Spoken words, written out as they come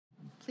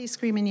Please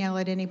scream and yell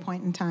at any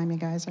point in time, you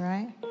guys, all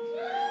right?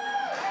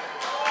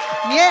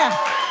 Yeah.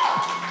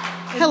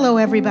 Hello,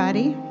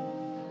 everybody.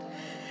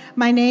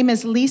 My name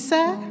is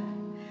Lisa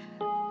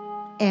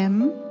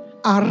Arreguin,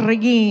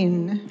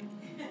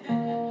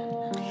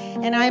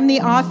 and I'm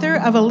the author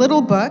of a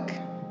little book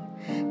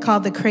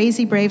called The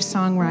Crazybrave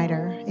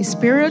Songwriter, a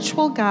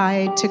spiritual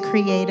guide to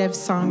creative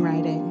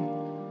songwriting.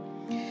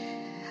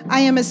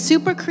 I am a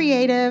super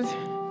creative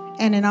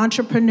and an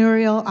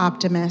entrepreneurial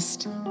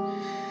optimist.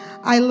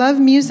 I love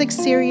music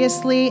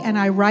seriously and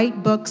I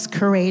write books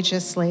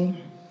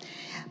courageously.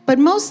 But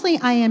mostly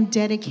I am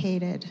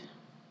dedicated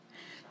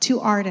to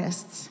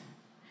artists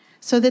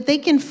so that they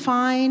can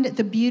find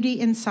the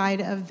beauty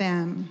inside of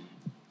them.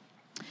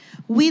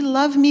 We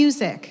love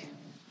music,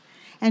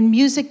 and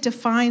music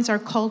defines our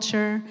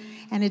culture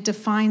and it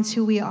defines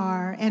who we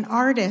are. And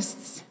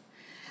artists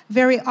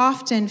very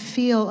often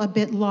feel a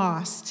bit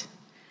lost.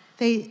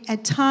 They,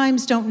 at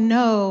times, don't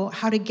know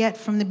how to get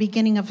from the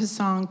beginning of a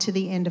song to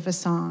the end of a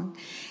song.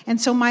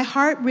 And so my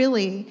heart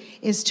really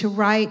is to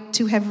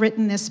have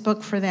written this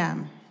book for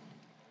them.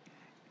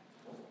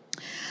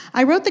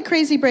 I wrote The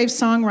Crazybrave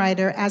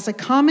Songwriter as a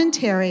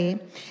commentary,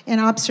 an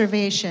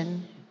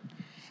observation,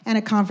 and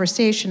a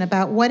conversation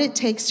about what it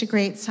takes to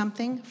create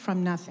something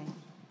from nothing.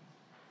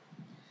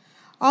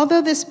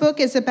 Although this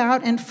book is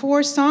about and for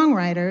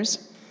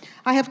songwriters,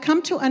 I have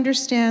come to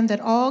understand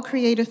that all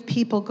creative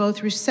people go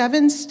through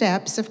 7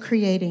 steps of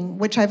creating,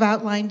 which I've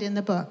outlined in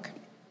the book.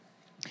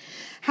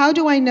 How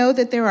do I know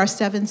that there are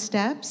 7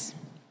 steps?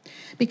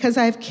 Because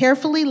I've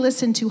carefully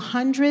listened to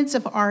hundreds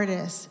of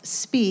artists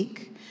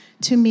speak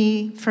to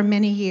me for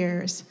many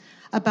years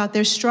about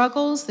their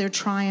struggles, their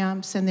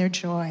triumphs, and their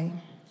joy.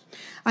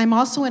 I'm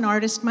also an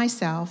artist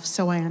myself,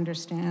 so I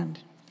understand.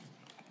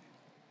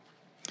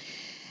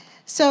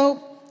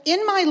 So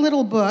in my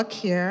little book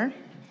here,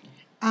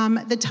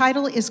 the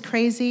title is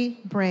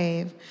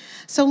Crazybrave.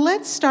 So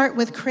let's start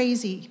with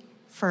crazy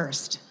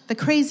first, the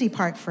crazy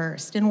part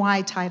first, and why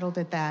I titled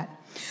it that.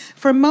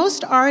 For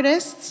most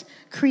artists,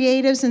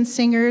 creatives, and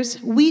singers,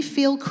 we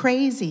feel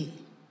crazy.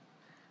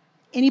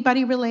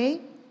 Anybody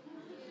relate?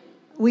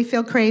 We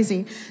feel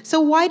crazy. So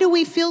why do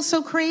we feel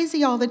so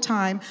crazy all the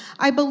time?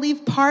 I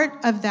believe part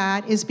of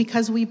that is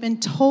because we've been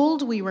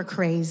told we were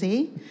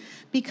crazy,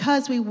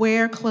 because we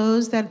wear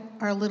clothes that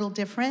are a little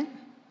different,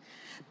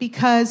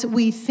 because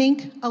we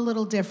think a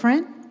little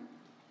different,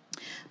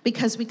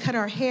 because we cut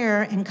our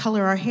hair and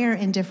color our hair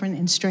in different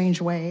and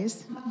strange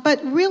ways.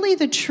 But really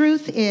the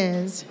truth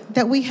is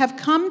that we have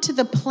come to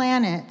the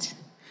planet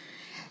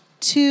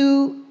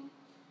to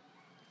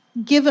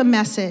give a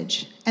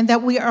message, and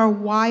that we are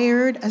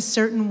wired a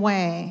certain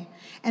way,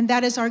 and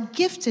that is our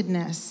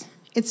giftedness.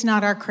 It's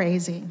not our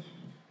crazy.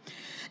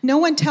 No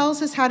one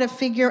tells us how to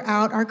figure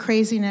out our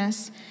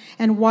craziness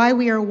and why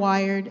we are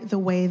wired the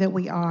way that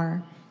we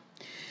are.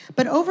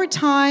 But over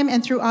time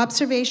and through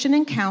observation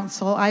and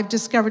counsel, I've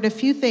discovered a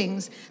few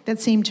things that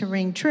seem to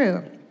ring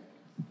true.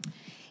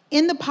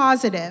 In the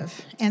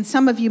positive, and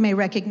some of you may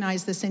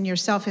recognize this in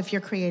yourself if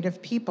you're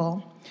creative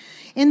people,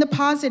 in the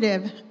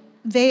positive,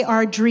 they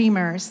are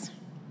dreamers.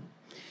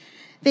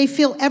 They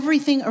feel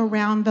everything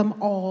around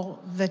them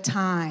all the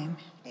time.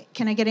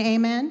 Can I get an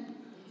amen?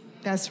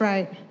 That's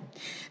right.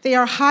 They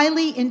are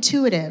highly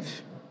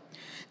intuitive.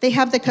 They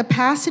have the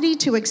capacity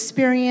to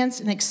experience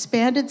an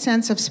expanded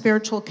sense of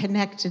spiritual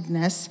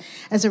connectedness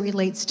as it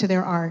relates to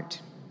their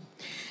art.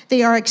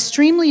 They are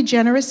extremely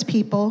generous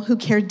people who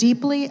care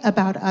deeply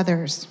about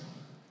others.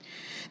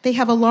 They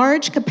have a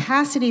large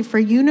capacity for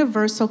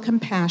universal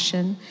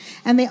compassion,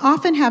 and they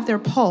often have their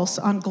pulse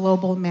on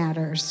global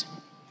matters.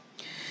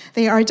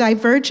 They are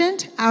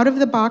divergent,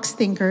 out-of-the-box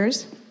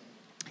thinkers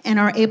and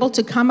are able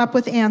to come up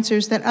with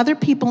answers that other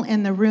people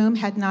in the room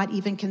had not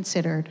even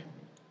considered.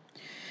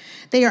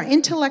 They are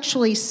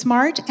intellectually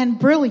smart and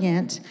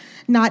brilliant,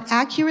 not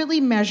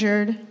accurately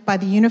measured by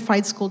the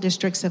Unified School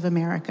Districts of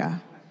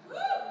America.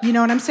 You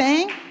know what I'm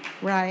saying?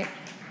 Right.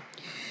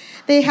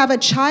 They have a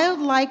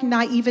childlike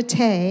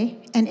naivete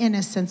and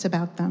innocence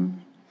about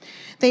them.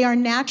 They are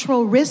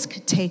natural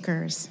risk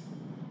takers.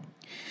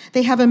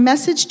 They have a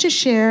message to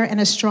share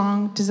and a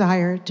strong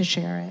desire to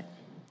share it.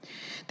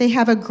 They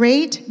have a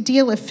great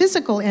deal of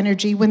physical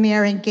energy when they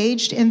are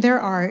engaged in their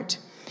art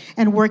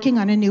and working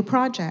on a new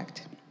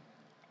project.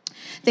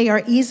 They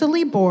are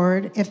easily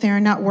bored if they are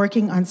not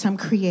working on some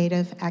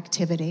creative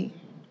activity.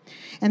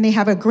 And they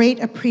have a great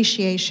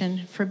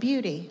appreciation for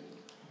beauty.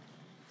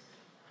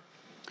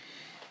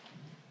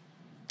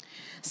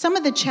 Some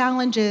of the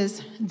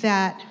challenges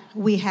that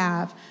we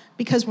have,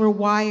 because we're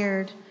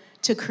wired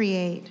to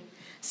create,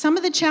 some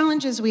of the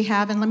challenges we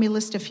have, and let me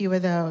list a few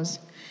of those.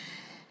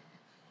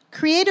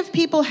 Creative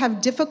people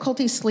have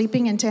difficulty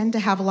sleeping and tend to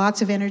have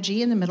lots of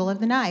energy in the middle of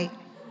the night.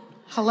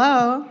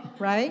 Hello,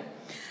 right?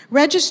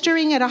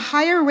 Registering at a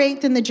higher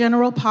rate than the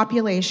general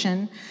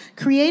population,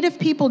 creative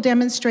people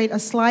demonstrate a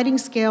sliding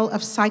scale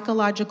of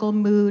psychological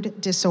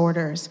mood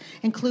disorders,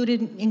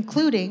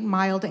 including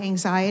mild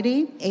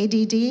anxiety,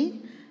 ADD,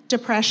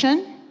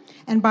 depression,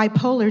 and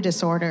bipolar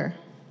disorder.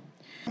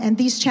 And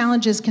these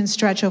challenges can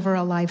stretch over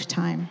a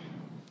lifetime.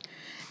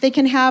 They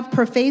can have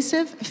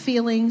pervasive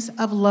feelings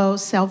of low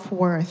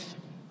self-worth.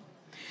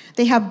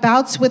 They have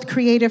bouts with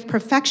creative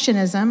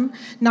perfectionism,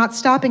 not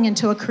stopping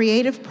until a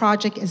creative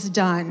project is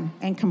done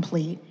and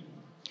complete.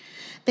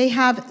 They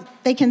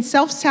can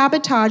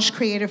self-sabotage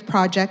creative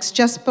projects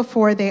just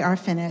before they are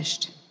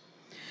finished.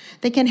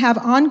 They can have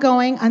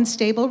ongoing,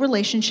 unstable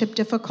relationship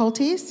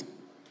difficulties.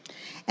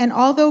 And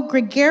although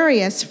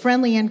gregarious,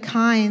 friendly, and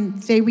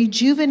kind, they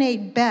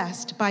rejuvenate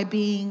best by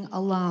being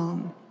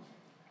alone.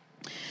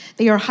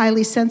 They are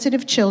highly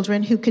sensitive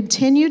children who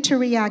continue to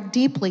react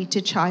deeply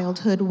to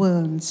childhood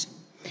wounds.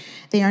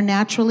 They are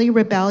naturally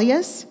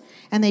rebellious,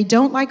 and they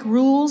don't like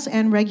rules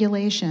and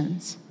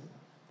regulations.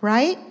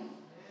 Right?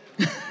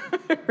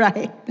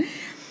 Right.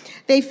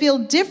 They feel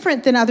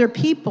different than other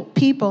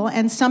people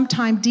and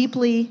sometimes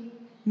deeply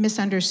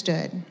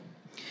misunderstood.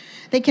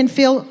 They can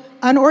feel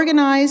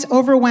unorganized,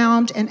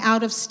 overwhelmed, and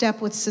out of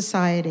step with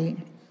society.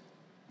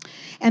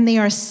 And they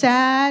are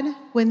sad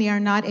when they are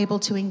not able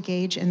to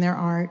engage in their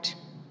art.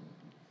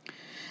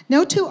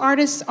 No two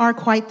artists are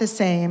quite the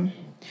same.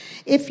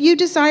 If you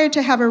desire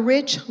to have a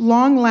rich,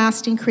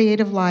 long-lasting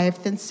creative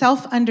life, then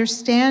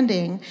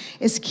self-understanding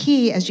is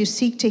key as you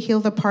seek to heal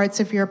the parts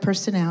of your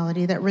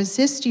personality that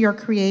resist your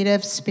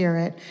creative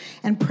spirit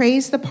and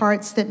praise the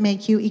parts that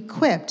make you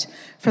equipped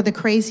for the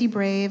crazy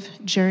brave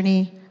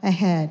journey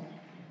ahead.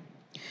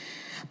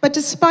 But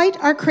despite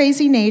our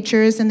crazy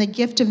natures and the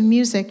gift of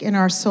music in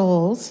our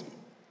souls,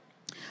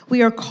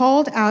 we are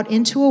called out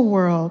into a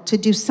world to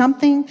do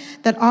something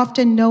that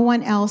often no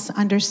one else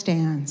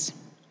understands.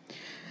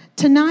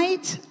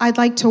 Tonight, I'd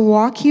like to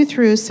walk you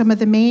through some of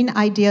the main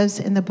ideas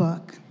in the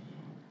book.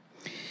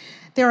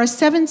 There are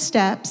 7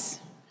 steps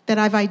that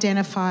I've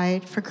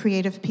identified for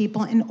creative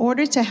people in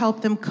order to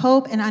help them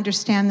cope and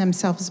understand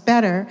themselves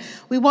better.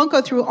 We won't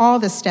go through all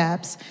the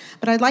steps,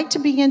 but I'd like to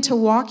begin to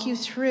walk you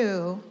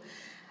through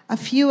a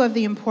few of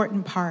the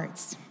important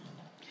parts.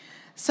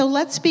 So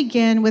let's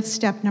begin with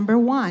step number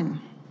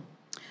 1,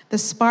 the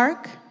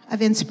spark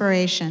of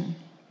inspiration.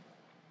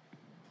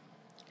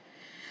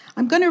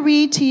 I'm going to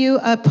read to you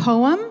a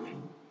poem,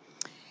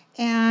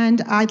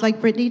 and I'd like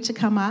Brittany to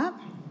come up.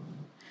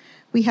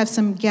 We have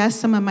some guests,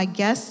 some of my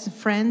guests,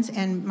 friends,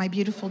 and my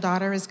beautiful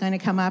daughter is going to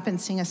come up and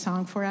sing a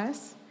song for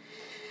us.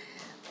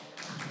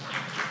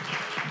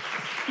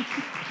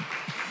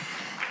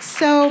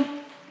 So,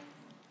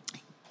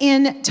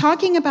 in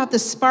talking about the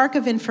spark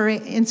of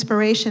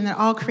inspiration that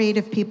all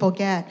creative people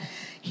get,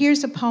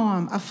 here's a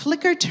poem. A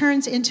flicker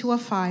turns into a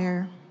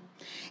fire.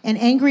 An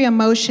angry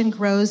emotion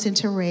grows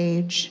into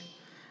rage.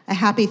 A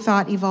happy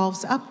thought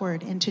evolves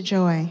upward into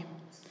joy.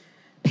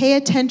 Pay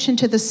attention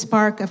to the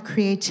spark of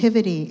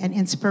creativity and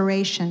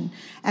inspiration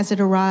as it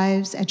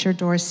arrives at your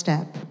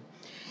doorstep.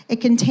 It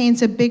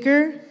contains a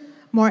bigger,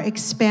 more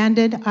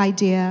expanded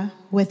idea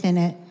within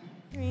it.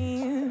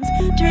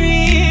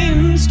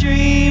 Dreams, dreams,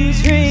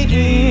 dreams,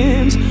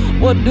 dreams.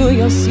 What do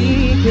your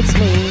secrets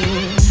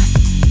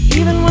mean?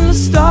 Even when the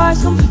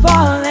stars come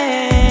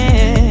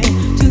falling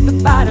to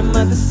the bottom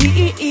of the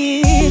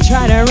sea,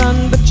 try to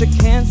run but you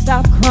can't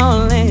stop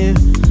crawling,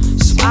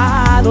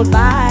 swallowed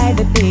by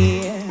the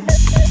deep,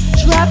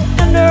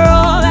 trapped under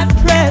all that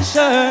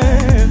pressure,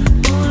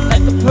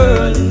 like a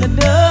pearl in the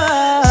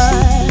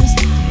dust.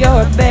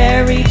 You're a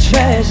buried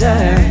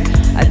treasure,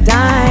 a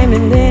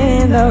diamond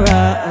in the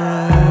rough.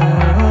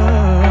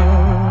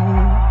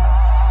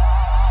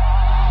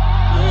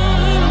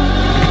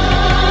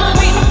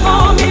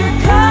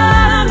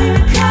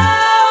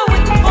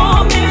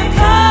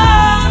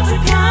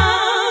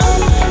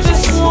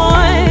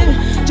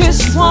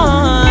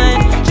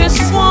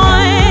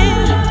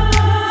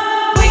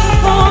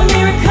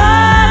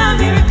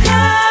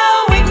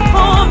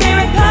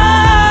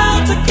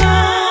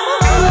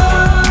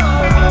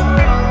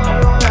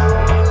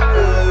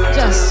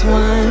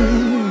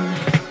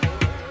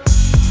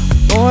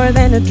 More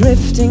than a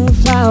drifting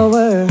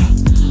flower,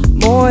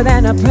 more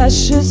than a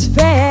precious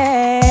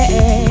fade.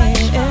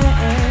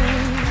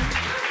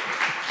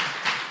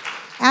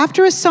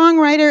 After a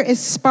songwriter is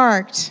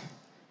sparked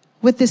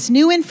with this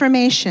new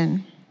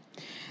information,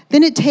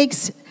 then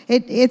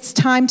it's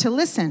time to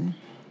listen,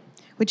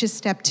 which is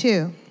step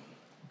 2.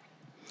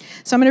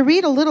 So I'm going to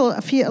read a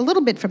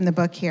little bit from the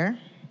book here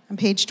on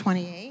page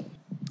 28.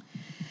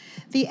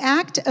 The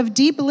act of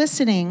deep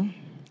listening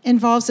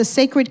involves a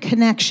sacred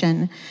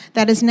connection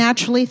that is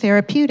naturally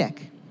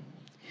therapeutic.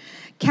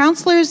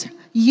 Counselors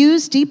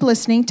use deep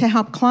listening to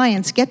help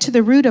clients get to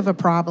the root of a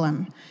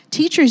problem.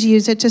 Teachers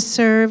use it to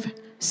serve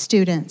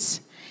students.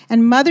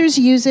 And mothers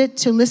use it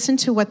to listen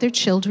to what their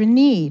children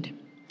need.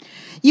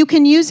 You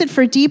can use it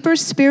for deeper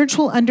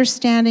spiritual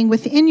understanding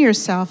within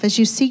yourself as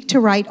you seek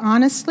to write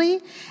honestly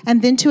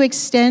and then to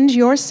extend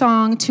your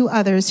song to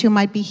others who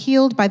might be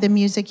healed by the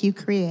music you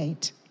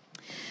create.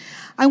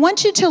 I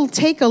want you to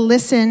take a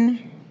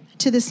listen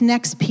to this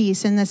next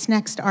piece and this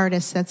next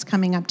artist that's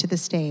coming up to the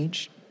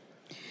stage.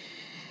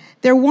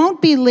 There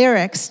won't be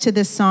lyrics to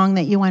this song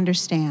that you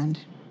understand,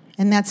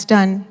 and that's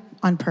done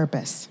on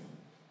purpose.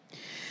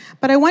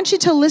 But I want you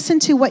to listen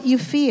to what you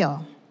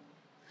feel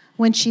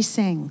when she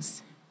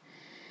sings.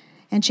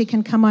 and she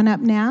can come on up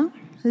now.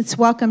 Let's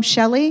welcome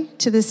Shelley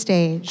to the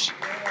stage.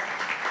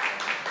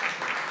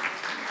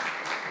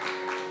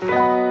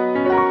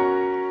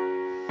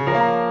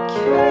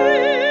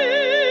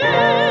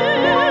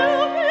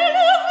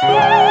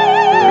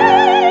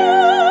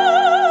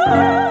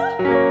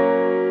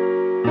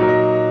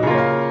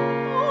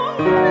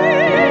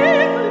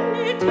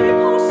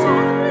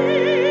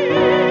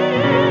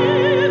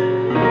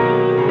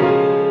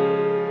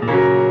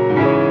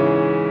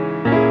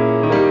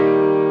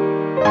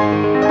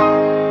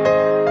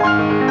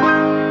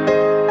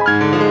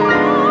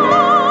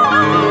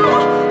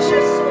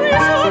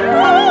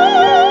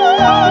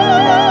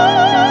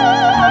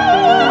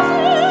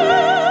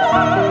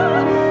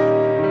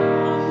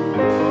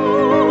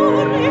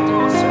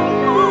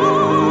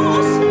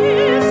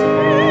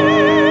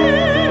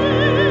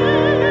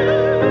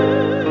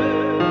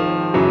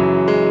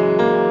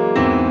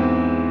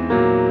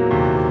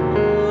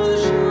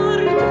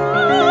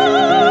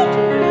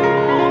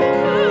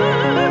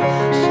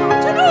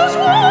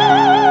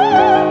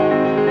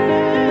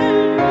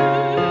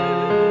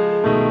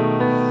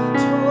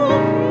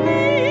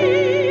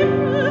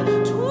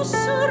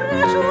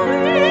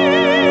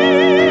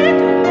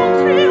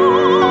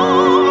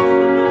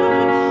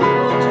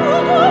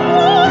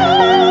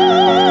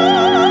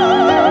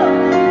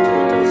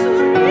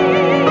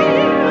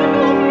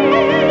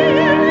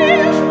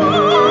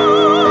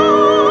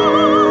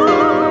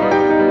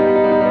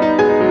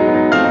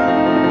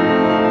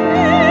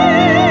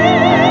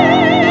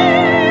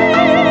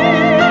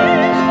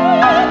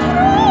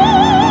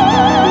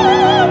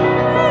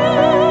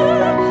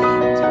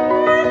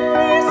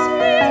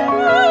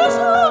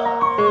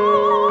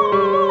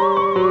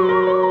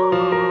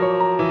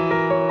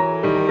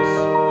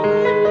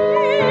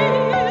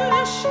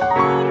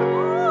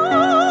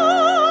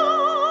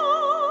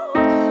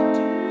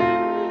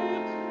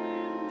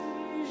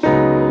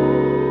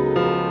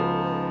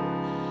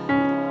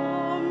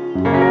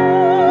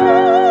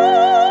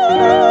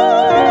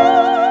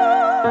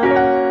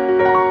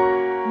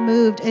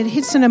 It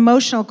hits an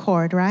emotional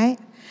chord, right?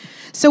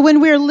 So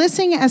when we're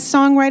listening as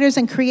songwriters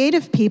and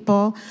creative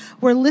people,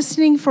 we're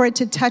listening for it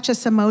to touch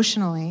us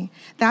emotionally.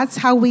 That's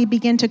how we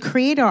begin to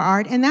create our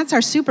art, and that's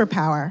our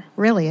superpower,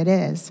 really it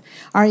is,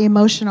 our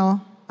emotional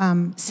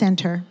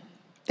center.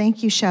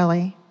 Thank you,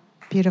 Shelley.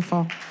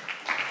 Beautiful.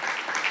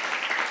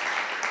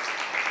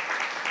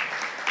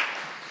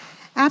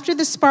 After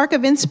the spark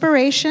of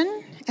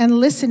inspiration and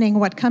listening,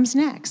 what comes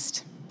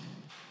next?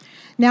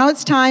 Now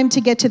it's time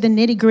to get to the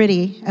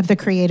nitty-gritty of the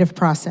creative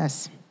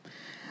process.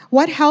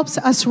 What helps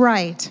us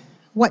write?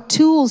 What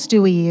tools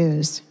do we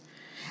use?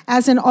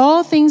 As in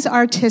all things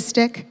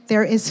artistic,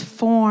 there is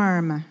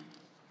form.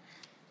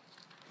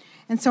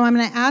 And so I'm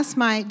going to ask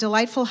my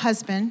delightful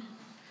husband,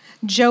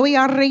 Joey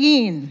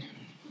Arreguin,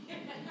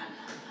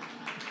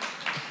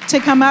 to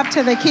come up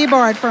to the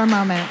keyboard for a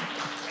moment.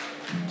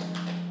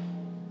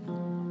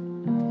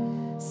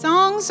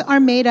 Songs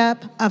are made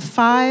up of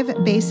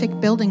 5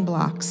 basic building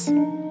blocks.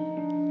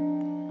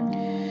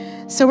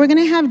 So we're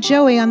going to have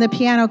Joey on the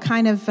piano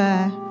kind of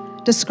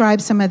describe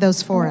some of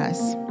those for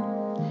us.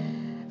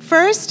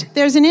 First,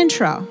 there's an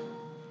intro.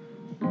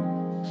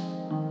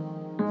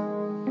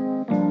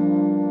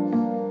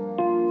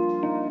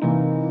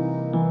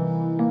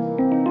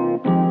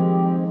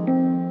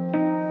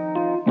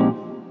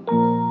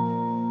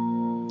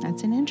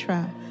 That's an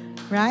intro,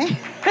 right?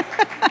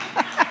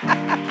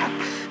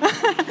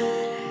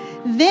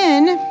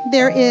 Then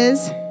there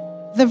is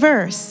the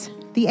verse,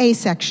 the A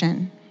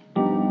section.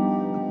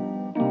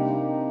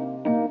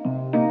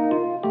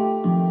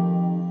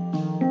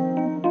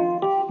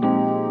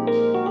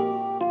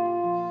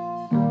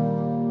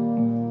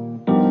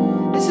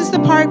 The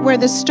part where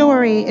the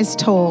story is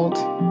told.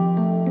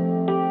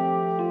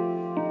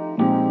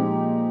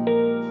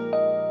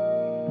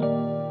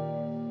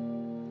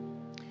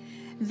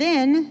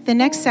 Then the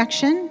next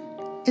section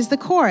is the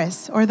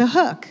chorus or the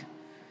hook.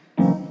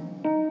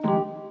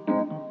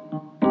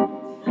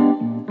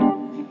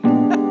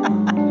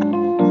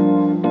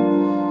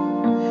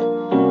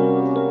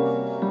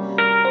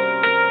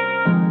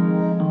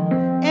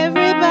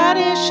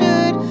 Everybody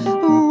should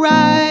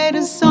write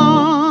a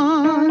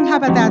song. How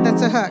about that?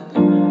 That's a hook.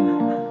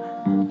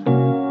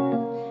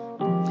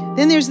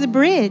 Then there's the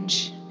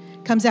bridge,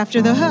 comes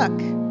after the hook.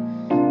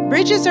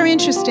 Bridges are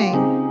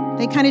interesting.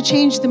 They kind of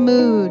change the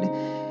mood,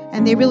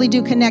 and they really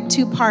do connect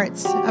 2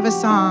 parts of a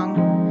song.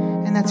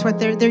 And that's what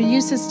their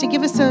use is, to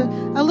give us a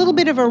little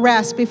bit of a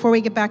rest before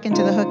we get back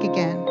into the hook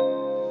again.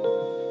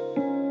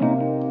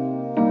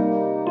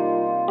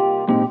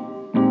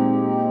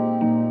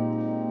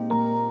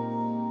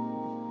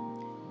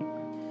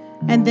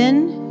 And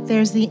then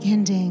there's the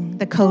ending,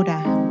 the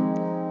coda.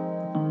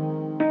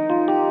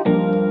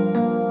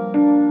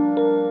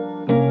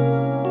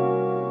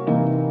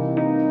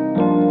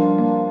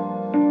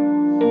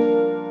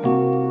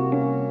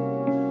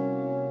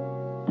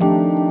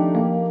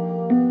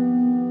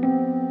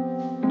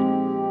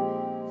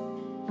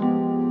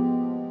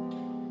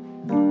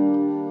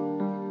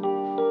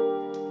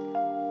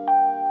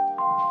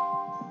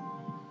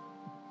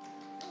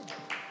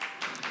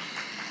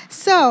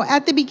 So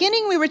at the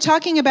beginning, we were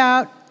talking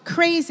about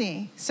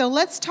crazy. So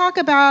let's talk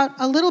about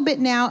a little bit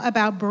now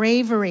about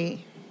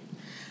bravery.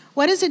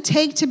 What does it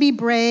take to be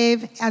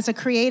brave as a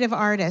creative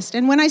artist?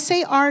 And when I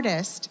say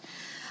artist,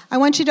 I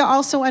want you to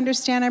also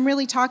understand I'm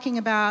really talking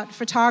about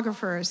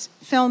photographers,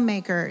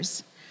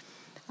 filmmakers,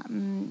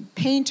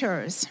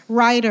 painters,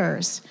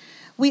 writers.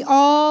 We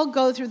all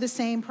go through the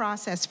same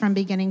process from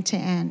beginning to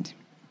end.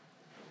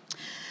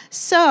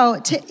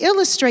 So to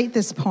illustrate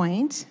this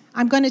point,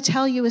 I'm going to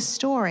tell you a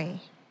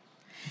story.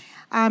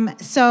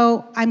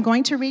 So I'm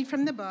going to read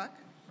from the book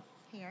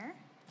here.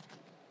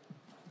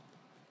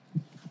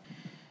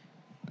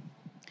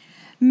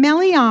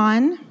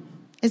 Melian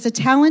is a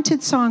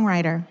talented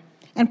songwriter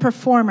and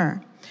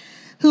performer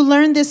who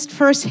learned this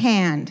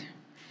firsthand.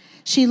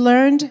 She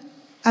learned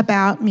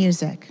about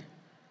music.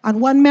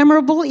 On one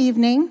memorable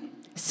evening,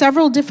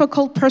 several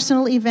difficult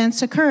personal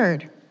events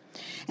occurred,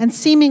 and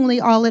seemingly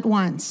all at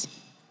once.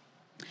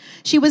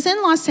 She was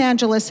in Los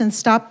Angeles and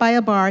stopped by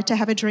a bar to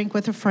have a drink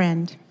with a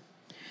friend.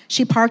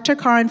 She parked her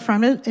car in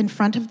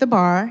front of the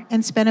bar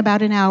and spent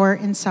about an hour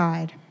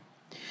inside.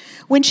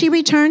 When she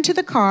returned to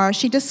the car,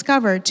 she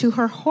discovered, to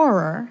her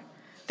horror,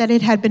 that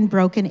it had been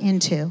broken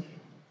into.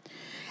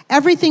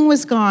 Everything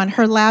was gone: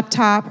 her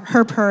laptop,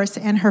 her purse,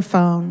 and her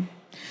phone.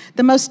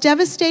 The most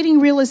devastating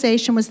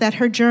realization was that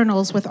her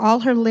journals with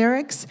all her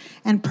lyrics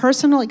and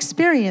personal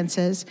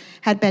experiences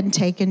had been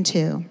taken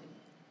too.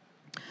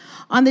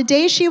 On the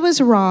day she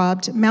was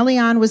robbed,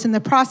 Melian was in the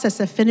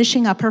process of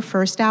finishing up her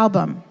first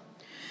album.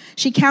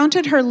 She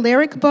counted her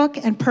lyric book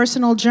and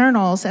personal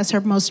journals as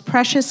her most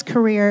precious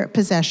career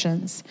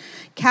possessions,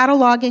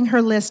 cataloging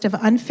her list of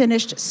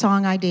unfinished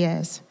song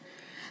ideas.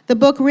 The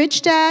book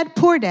Rich Dad,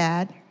 Poor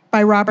Dad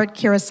by Robert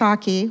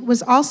Kiyosaki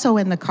was also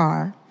in the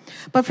car,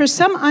 but for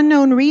some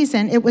unknown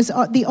reason, it was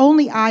the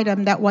only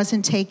item that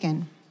wasn't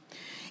taken.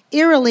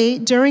 Eerily,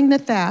 during the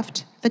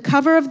theft, the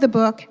cover of the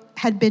book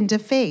had been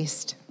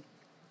defaced.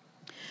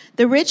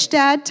 The Rich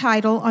Dad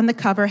title on the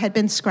cover had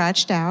been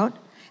scratched out,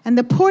 and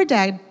the Poor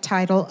Dad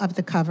title of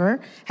the cover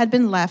had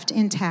been left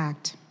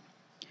intact.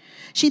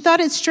 She thought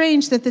it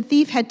strange that the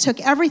thief had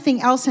took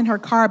everything else in her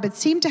car but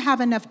seemed to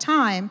have enough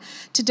time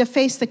to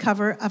deface the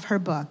cover of her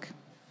book.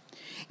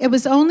 It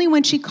was only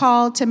when she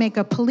called to make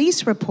a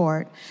police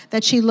report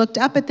that she looked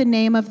up at the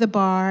name of the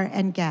bar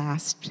and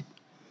gasped.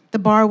 The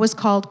bar was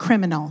called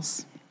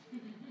Criminals.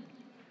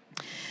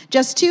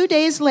 Just 2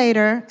 days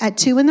later, at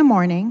 2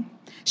 a.m,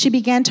 she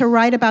began to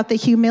write about the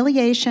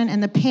humiliation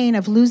and the pain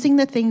of losing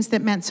the things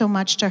that meant so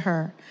much to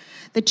her,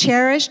 the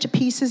cherished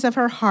pieces of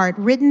her heart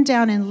written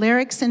down in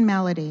lyrics and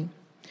melody.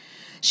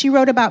 She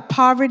wrote about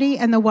poverty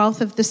and the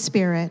wealth of the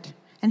spirit,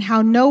 and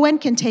how no one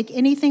can take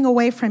anything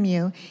away from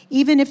you,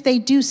 even if they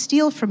do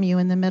steal from you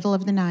in the middle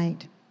of the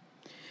night.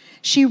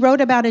 She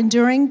wrote about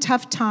enduring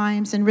tough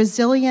times and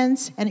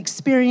resilience and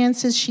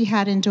experiences she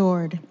had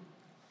endured.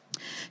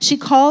 She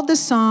called the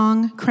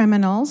song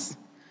Criminals,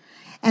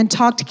 and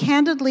talked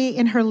candidly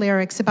in her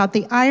lyrics about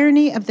the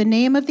irony of the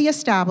name of the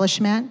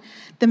establishment,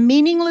 the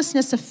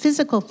meaninglessness of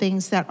physical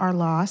things that are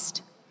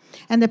lost,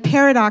 and the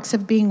paradox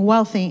of being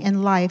wealthy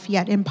in life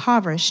yet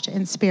impoverished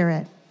in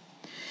spirit.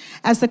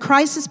 As the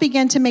crisis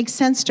began to make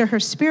sense to her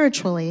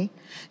spiritually,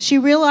 she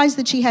realized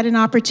that she had an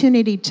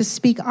opportunity to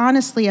speak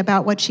honestly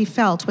about what she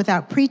felt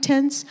without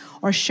pretense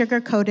or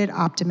sugar-coated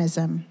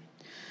optimism.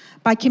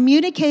 By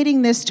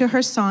communicating this to her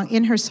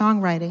in her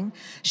songwriting,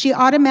 she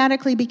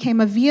automatically became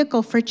a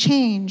vehicle for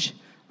change,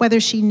 whether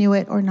she knew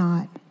it or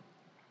not.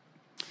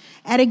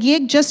 At a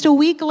gig just a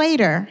week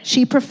later,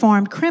 she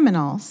performed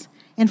Criminals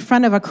in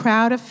front of a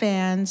crowd of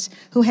fans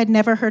who had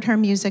never heard her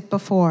music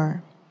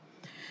before.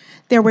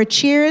 There were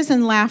cheers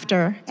and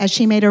laughter as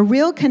she made a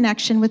real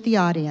connection with the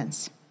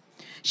audience.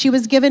 She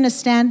was given a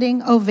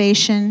standing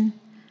ovation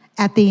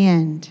at the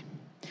end.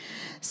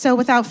 So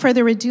without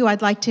further ado,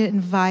 I'd like to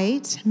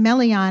invite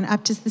Melian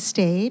up to the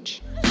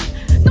stage.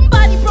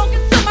 Somebody broke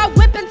into my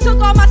whip and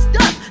took all my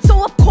stuff.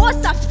 So of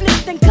course I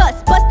flipped and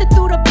cussed. Busted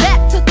through the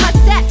back, took my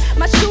sack,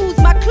 my shoes,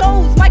 my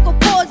clothes, Michael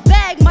Kors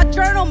bag, my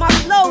journal, my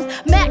clothes,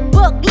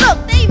 MacBook. Look,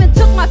 they even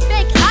took my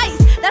fake ice.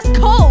 That's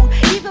cold.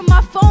 Even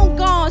my phone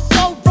gone,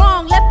 so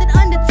wrong. Left it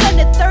under 10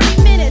 to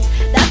 30 minutes.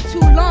 That's too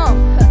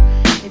long.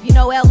 If you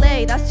know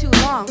LA, that's too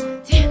long.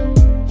 Damn.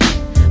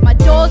 My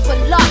doors were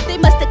locked, they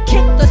must have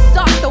kicked the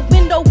sock. The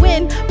window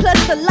in,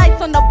 plus the lights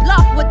on the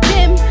block were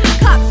dim.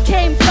 Cops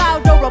came,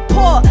 filed a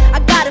report. I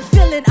got a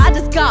feeling I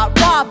just got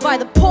robbed by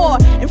the poor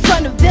in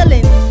front of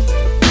villains.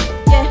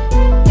 Yeah,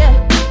 yeah,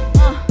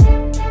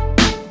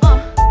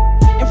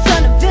 in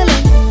front of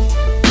villains.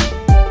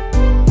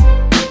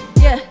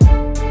 Yeah,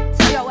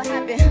 tell y'all what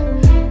happened.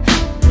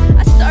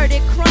 I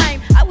started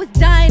crying, I was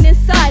dying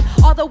inside.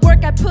 All the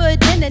work I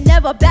put in and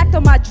never backed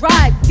on my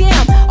drive.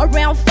 Damn,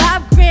 around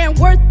 $5 grand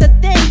worth of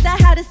things I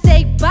had to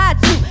say bye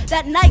to.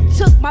 That night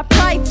took my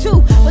pride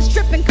too. Was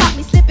tripping, caught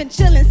me slipping,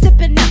 chilling,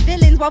 sipping at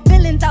villains, while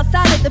villains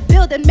outside of the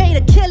building made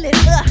a killing.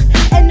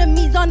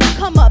 Enemies on the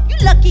come up. You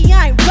lucky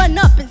I ain't run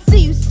up and see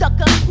you,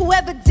 sucker.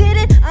 Whoever did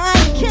it, I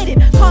ain't kidding.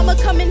 Karma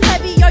coming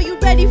heavy. Are you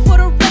ready for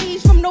the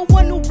rage from no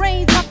one who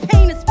reigns? My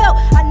pain is felt.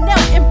 I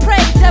knelt and prayed.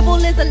 devil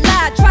is a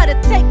lie, try to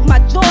take my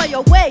joy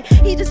away.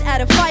 He just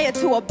added fire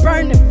to a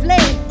burning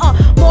flame.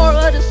 Moral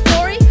of the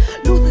story,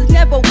 losers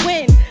never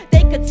win.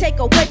 They could take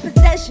away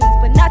possessions,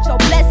 but not your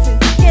blessings.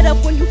 Get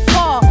up when you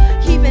fall,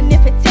 even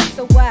if it takes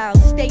a while.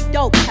 Stay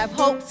dope, have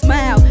hope,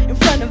 smile in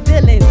front of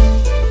villains.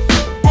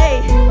 Hey,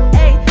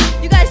 hey,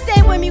 you guys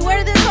say with me, where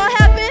did this all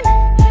happen?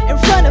 In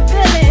front of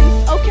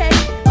villains. Okay,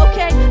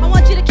 okay, I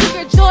want you to keep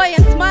your joy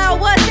and smile.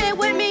 What? Say it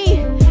with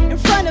me. In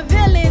front of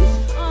villains.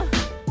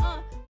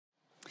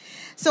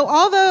 So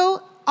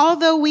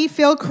although we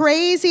feel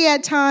crazy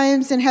at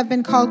times and have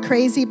been called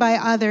crazy by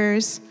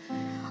others,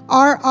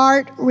 our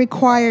art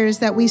requires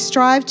that we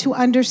strive to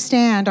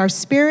understand our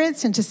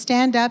spirits and to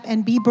stand up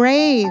and be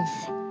brave.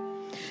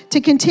 To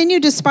continue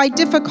despite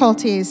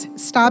difficulties,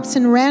 stops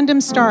and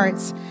random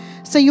starts.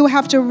 So you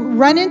have to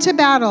run into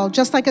battle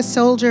just like a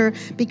soldier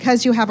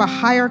because you have a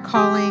higher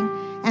calling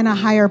and a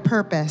higher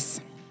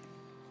purpose.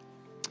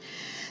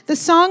 The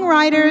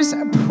songwriter's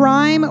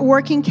prime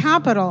working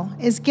capital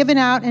is given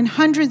out in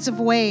hundreds of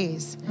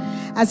ways,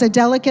 as a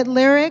delicate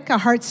lyric, a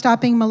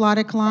heart-stopping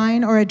melodic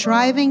line, or a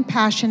driving,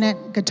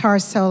 passionate guitar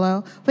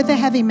solo with a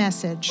heavy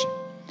message.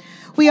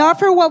 We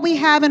offer what we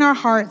have in our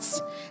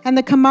hearts, and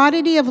the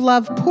commodity of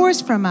love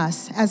pours from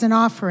us as an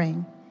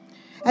offering,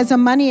 as a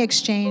money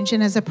exchange,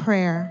 and as a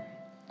prayer.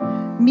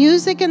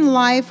 Music and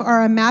life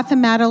are a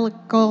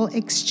mathematical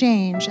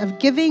exchange of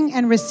giving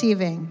and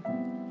receiving.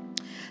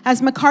 As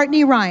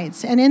McCartney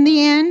writes, and in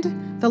the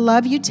end, the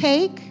love you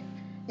take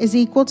is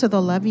equal to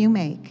the love you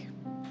make.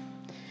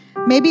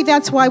 Maybe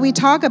that's why we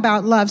talk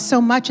about love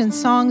so much in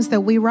songs that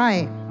we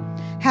write.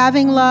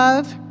 Having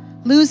love,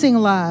 losing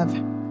love,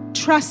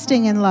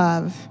 trusting in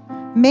love,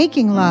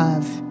 making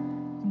love,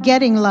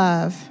 getting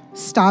love,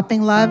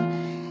 stopping love,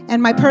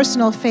 and my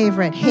personal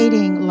favorite,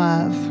 hating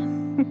love.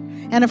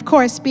 And of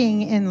course,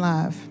 being in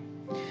love.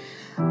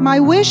 My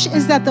wish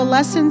is that the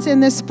lessons in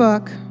this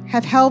book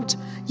have helped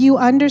you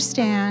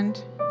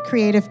understand,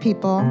 creative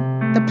people,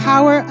 the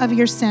power of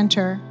your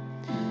center,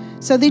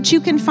 so that you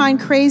can find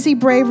crazy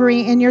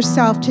bravery in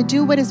yourself to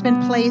do what has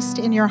been placed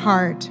in your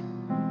heart.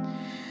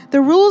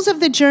 The rules of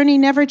the journey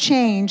never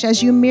change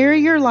as you mirror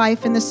your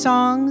life in the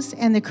songs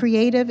and the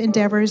creative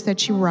endeavors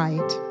that you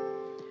write.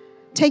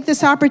 Take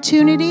this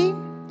opportunity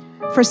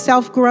for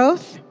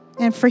self-growth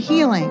and for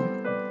healing.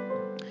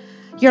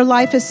 Your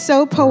life is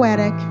so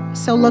poetic,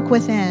 so look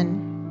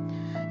within.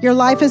 Your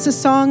life is a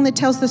song that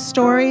tells the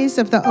stories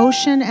of the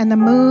ocean and the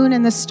moon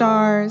and the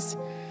stars.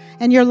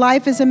 And your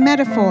life is a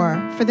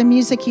metaphor for the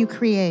music you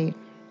create.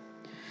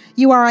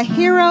 You are a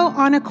hero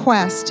on a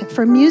quest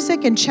for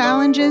music and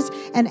challenges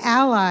and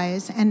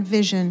allies and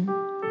vision.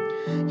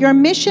 Your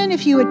mission,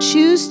 if you would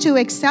choose to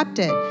accept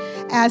it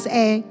as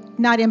a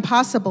not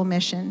impossible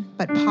mission,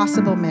 but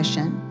possible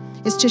mission,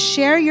 is to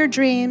share your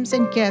dreams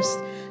and gifts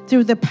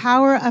through the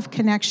power of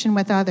connection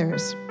with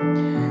others.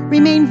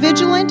 Remain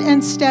vigilant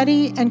and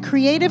steady and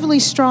creatively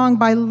strong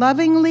by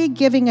lovingly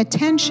giving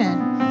attention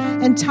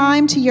and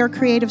time to your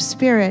creative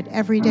spirit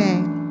every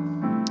day.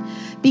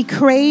 Be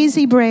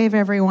crazy brave,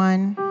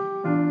 everyone.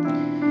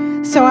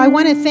 So I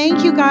want to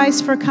thank you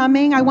guys for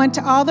coming. I want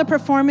to all the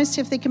performers,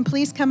 if they can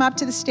please come up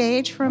to the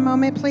stage for a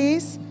moment,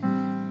 please.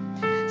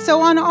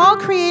 So on all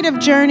creative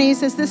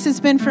journeys, as this has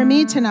been for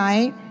me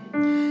tonight,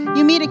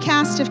 you meet a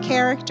cast of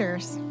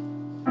characters.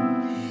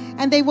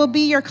 And they will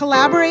be your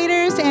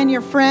collaborators and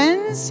your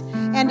friends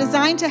and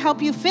designed to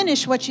help you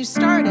finish what you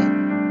started.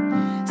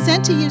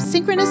 Sent to you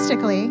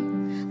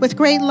synchronistically with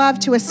great love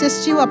to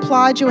assist you,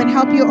 applaud you, and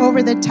help you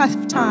over the tough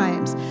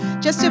times,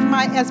 just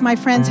as my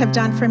friends have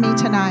done for me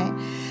tonight.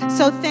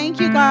 So thank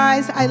you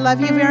guys. I love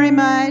you very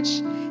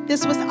much.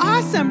 This was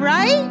awesome,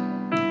 right?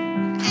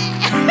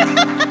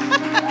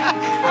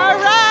 All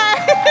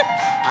right.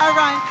 All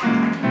right.